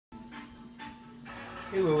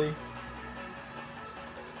Hey, Lily.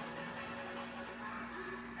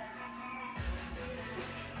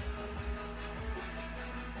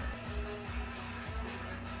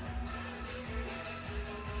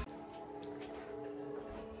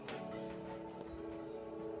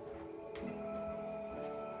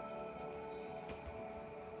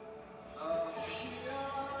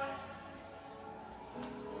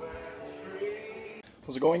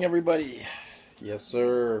 How's it going, everybody? Yes,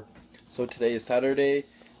 sir. So today is Saturday,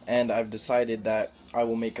 and I've decided that I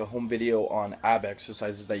will make a home video on ab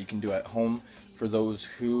exercises that you can do at home for those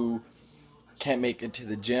who can't make it to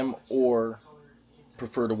the gym or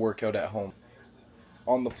prefer to work out at home.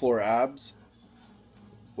 On the floor abs,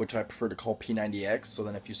 which I prefer to call P90X, so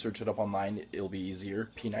then if you search it up online, it'll be easier,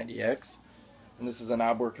 P90X. And this is an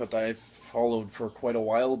ab workout that I've followed for quite a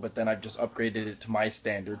while, but then I've just upgraded it to my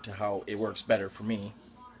standard to how it works better for me.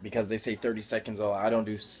 Because they say 30 seconds, I don't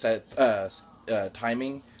do sets,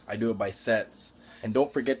 timing, I do it by sets. And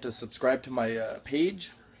don't forget to subscribe to my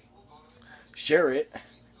page, share it,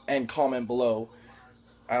 and comment below.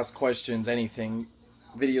 Ask questions, anything,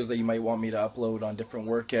 videos that you might want me to upload on different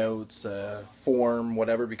workouts, form,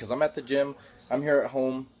 whatever, because I'm at the gym, I'm here at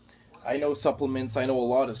home, I know supplements, I know a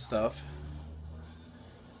lot of stuff.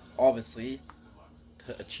 Obviously,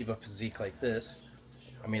 to achieve a physique like this,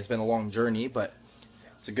 I mean, it's been a long journey, but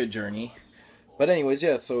it's a good journey. But anyways,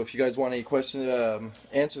 yeah, so if you guys want any questions,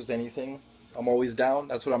 answers to anything, I'm always down.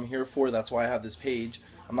 That's what I'm here for. That's why I have this page.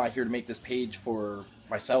 I'm not here to make this page for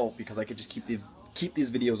myself, because I could just keep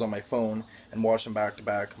these videos on my phone and watch them back to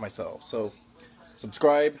back myself. So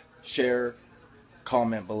subscribe, share,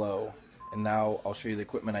 comment below. And now I'll show you the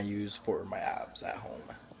equipment I use for my abs at home.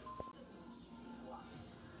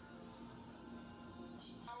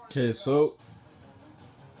 Okay, so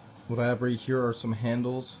what I have right here are some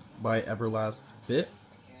handles by Everlast Fit.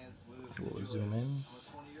 We'll zoom in.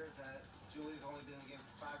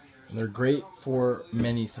 And they're great for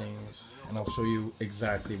many things, and I'll show you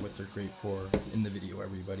exactly what they're great for in the video,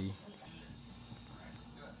 everybody.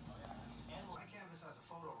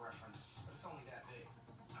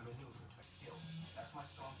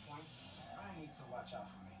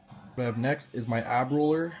 What I have next is my ab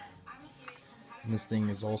roller. And this thing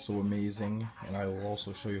is also amazing, and I will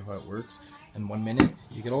also show you how it works in 1 minute.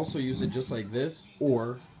 You can also use it just like this,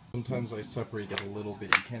 or sometimes I separate it a little bit.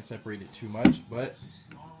 You can't separate it too much, but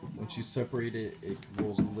once you separate it, it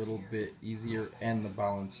rolls a little bit easier, and the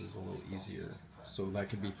balance is a little easier. So that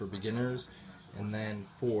could be for beginners, and then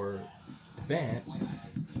for advanced,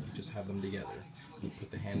 you just have them together. You put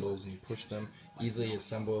the handles and you push them, easily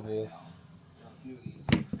assemblable.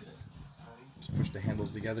 Just push the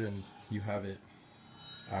handles together and you have it.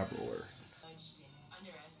 Ab roller.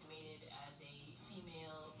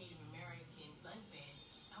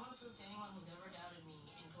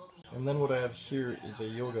 And then what I have here is a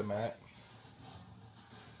yoga mat.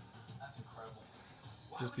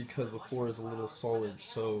 Just because the floor is a little solid,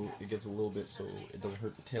 so it gives a little bit so it doesn't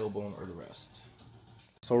hurt the tailbone or the rest.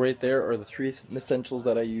 So right there are the 3 essentials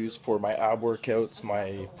that I use for my ab workouts,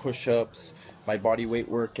 my push-ups, my body weight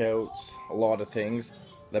workouts, a lot of things.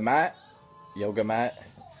 The mat, yoga mat,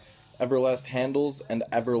 Everlast handles, and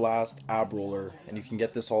Everlast ab roller. And you can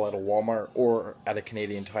get this all at a Walmart or at a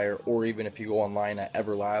Canadian Tire, or even if you go online at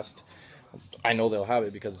Everlast. I know they'll have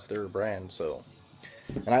it because it's their brand, so.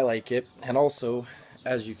 And I like it. And also,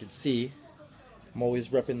 as you can see, I'm always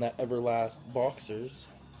repping that Everlast boxers.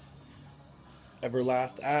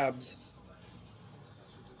 Everlast abs.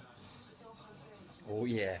 Oh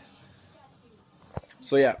yeah.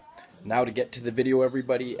 So yeah, now to get to the video,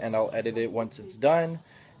 everybody, and I'll edit it once it's done.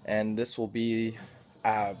 And this will be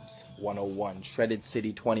Abs 101, Shredded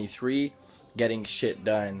City 23, getting shit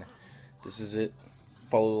done. This is it.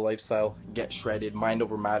 Follow the lifestyle, get shredded, mind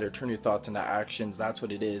over matter, turn your thoughts into actions. That's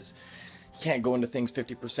what it is. You can't go into things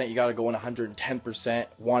 50%, you gotta go in 110%,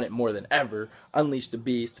 want it more than ever, unleash the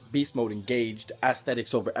beast mode engaged,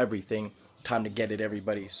 aesthetics over everything. Time to get it,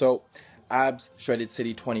 everybody. So, Abs, Shredded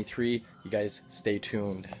City 23, you guys stay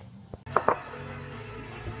tuned.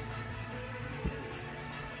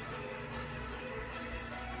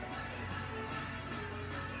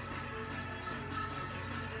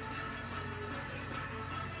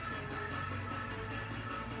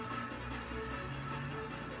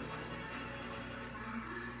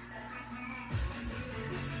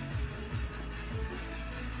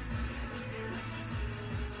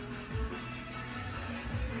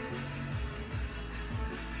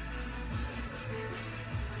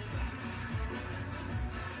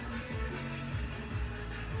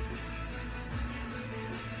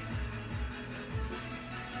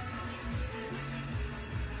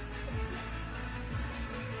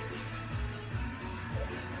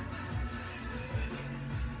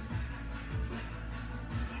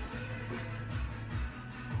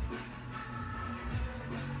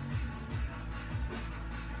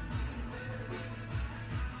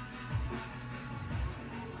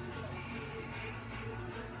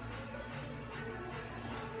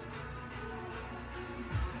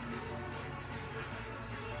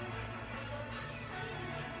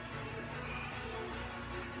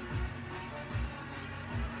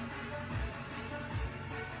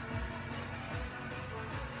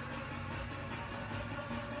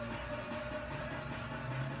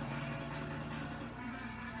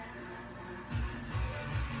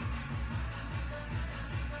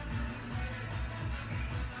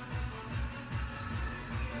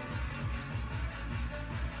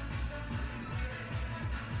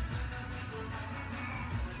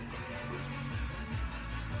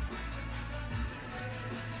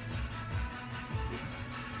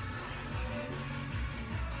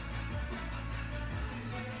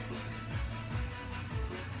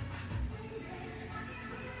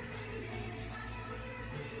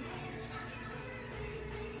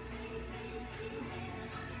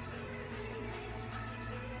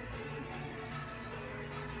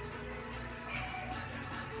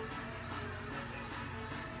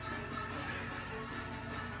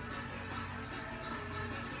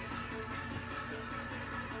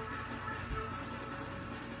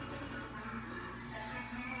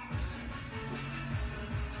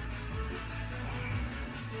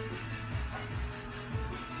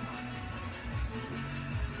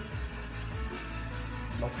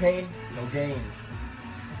 pain, no gain.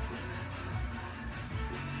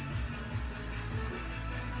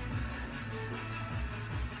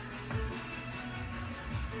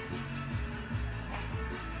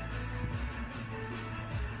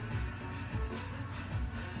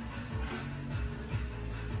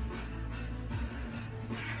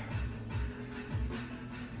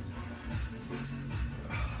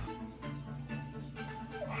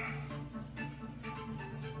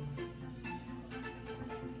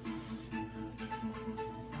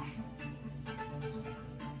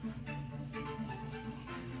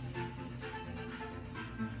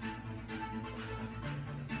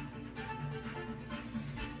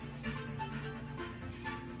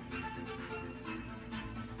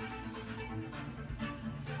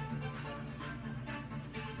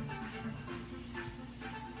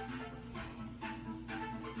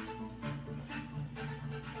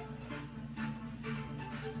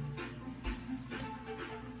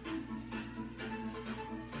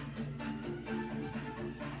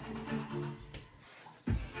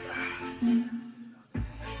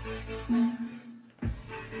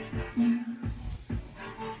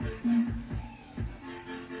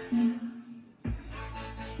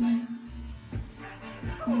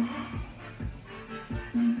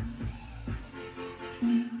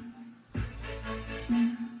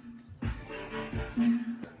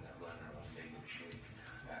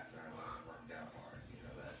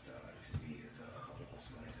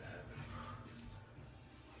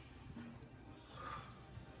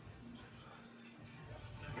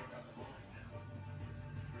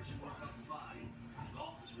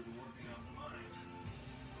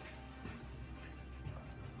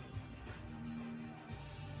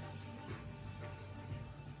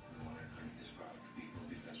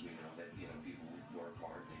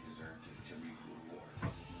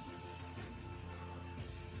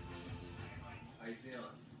 How you feeling?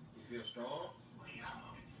 You feel strong?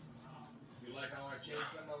 You like how I changed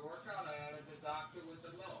up my workout? I added the doctor with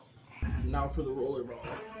the low. Now for the roller ball.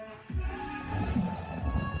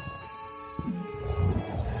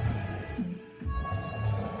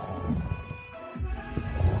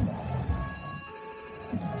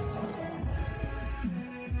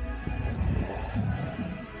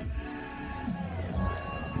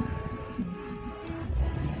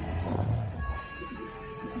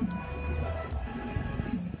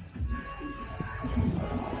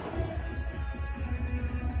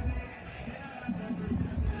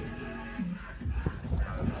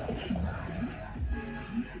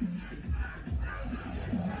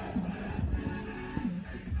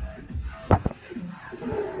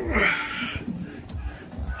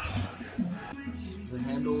 For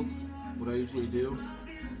handles, what I usually do,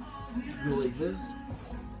 go like this,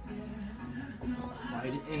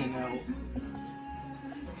 slide it in and out.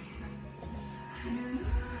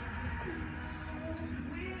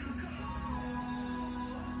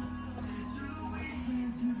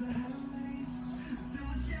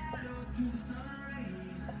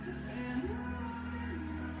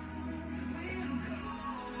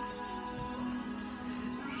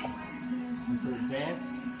 And for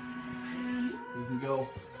advanced, you can go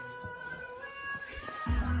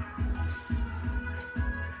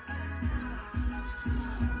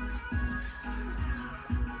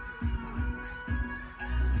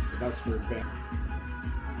that's for advanced.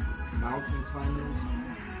 Mountain climbers,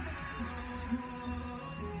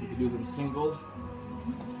 you can do them single.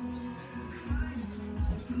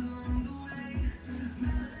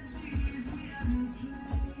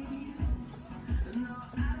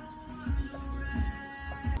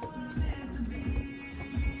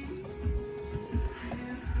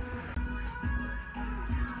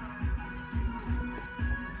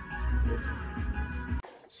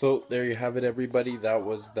 So there you have it, everybody. That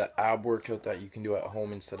was the ab workout that you can do at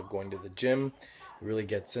home instead of going to the gym. It really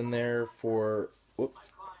gets in there for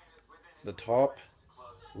the top,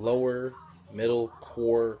 lower, middle,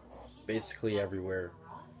 core, basically everywhere.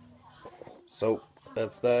 So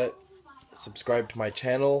that's that. Subscribe to my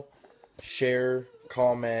channel, share,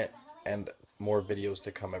 comment, and more videos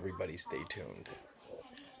to come, everybody. Stay tuned.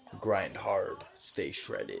 Grind hard, stay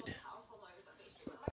shredded.